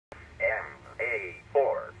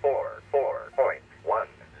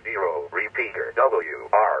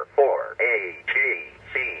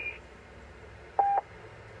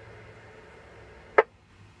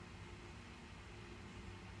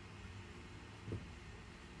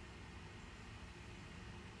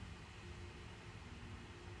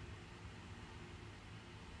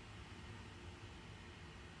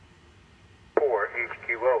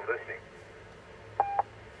HQ0 listening.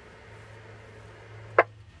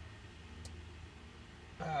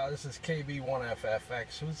 This is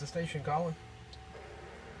KB1FFX. Who's the station calling?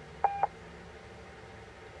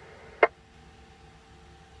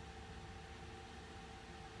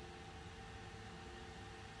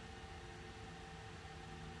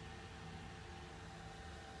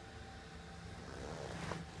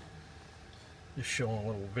 Just showing a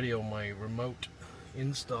little video of my remote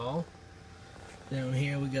install. Down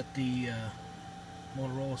here we got the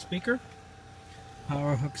Motorola speaker.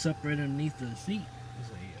 Power hooks up right underneath the seat.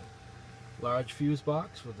 There's a large fuse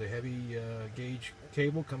box with a heavy gauge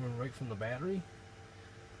cable coming right from the battery.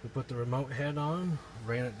 We put the remote head on,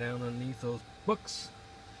 ran it down underneath those books,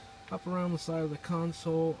 up around the side of the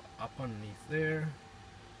console, up underneath there,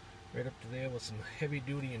 right up to there with some heavy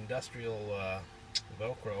duty industrial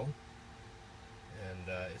Velcro. And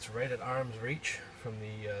it's right at arm's reach from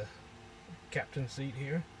the captain's seat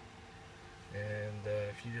here. And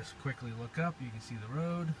if you just quickly look up, you can see the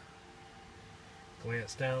road.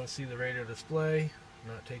 Glance down and see the radio display.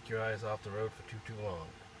 Not take your eyes off the road for too long.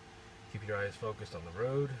 Keep your eyes focused on the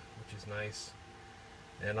road, which is nice.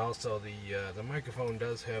 And also the microphone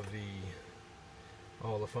does have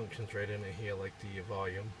all the functions right in it here, like the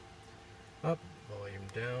volume up, volume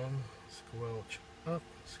down, squelch up,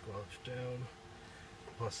 squelch down,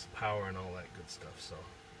 plus power and all that good stuff. So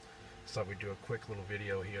thought we'd do a quick little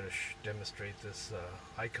video here to demonstrate this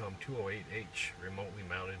Icom 208H remotely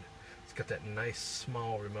mounted. It's got that nice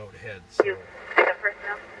small remote head, so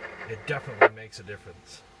it definitely makes a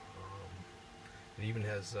difference. It even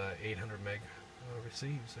has 800 meg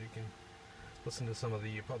receive, so you can listen to some of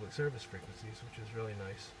the public service frequencies, which is really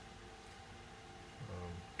nice.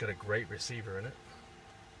 Got a great receiver in it.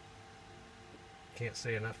 Can't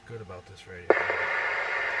say enough good about this radio.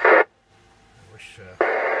 I wish 10-4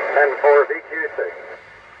 VQ6. I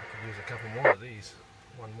could use a couple more of these.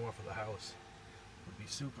 One more for the house would be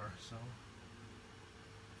super. So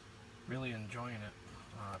really enjoying it.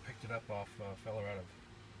 I picked it up off a fella out of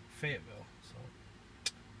Fayetteville, so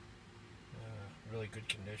really good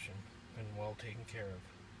condition and well taken care of.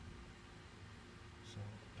 So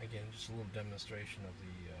again, just a little demonstration of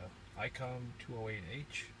the Icom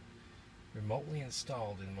 208H remotely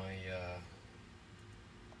installed in my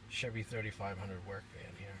Chevy 3500 work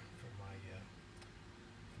van here for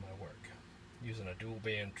my work, using a dual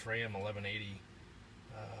band Tram 1180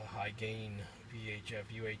 high gain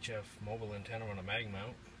VHF UHF mobile antenna on a mag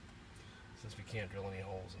mount, since we can't drill any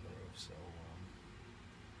holes in the roof. So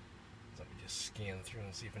let me just scan through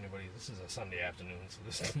and see if anybody. This is a Sunday afternoon, so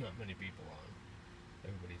there's not many people on.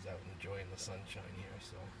 Everybody's out enjoying the sunshine here.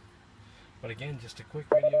 So, but again, just a quick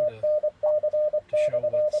video to show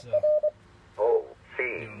what's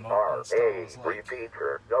OCRA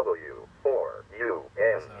repeater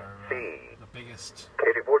W4UNC. The biggest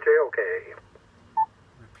KD4JOK.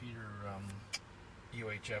 repeater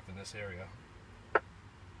UHF in this area.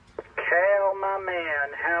 Cal, my man,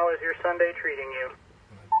 how is your Sunday treating you?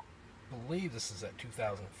 I believe this is at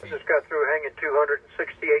 2,000 feet. Just got through hanging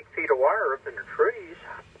 268 feet of wire up in the trees.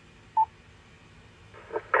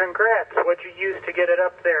 Congrats. What'd you use to get it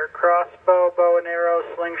up there? Crossbow, bow and arrow,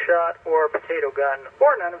 slingshot, or potato gun?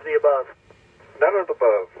 Or none of the above? None of the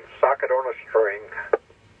above. Socket on a string.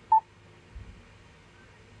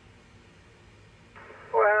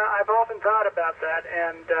 Well, I've often thought about that,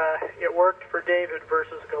 and it worked for David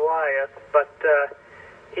versus Goliath, but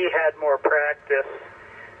he had more practice.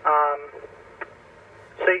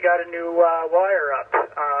 So you got a new wire up.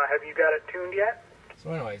 Have you got it tuned yet?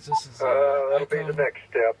 So anyways, this is that'll be the next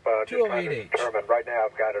step. Just trying to 208H. determine. Right now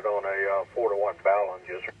I've got it on a 4-to-1 balance.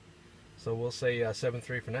 So we'll say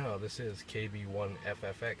 7-3 for now. This is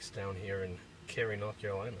KB1FFX down here in Cary, North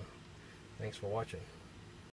Carolina. Thanks for watching.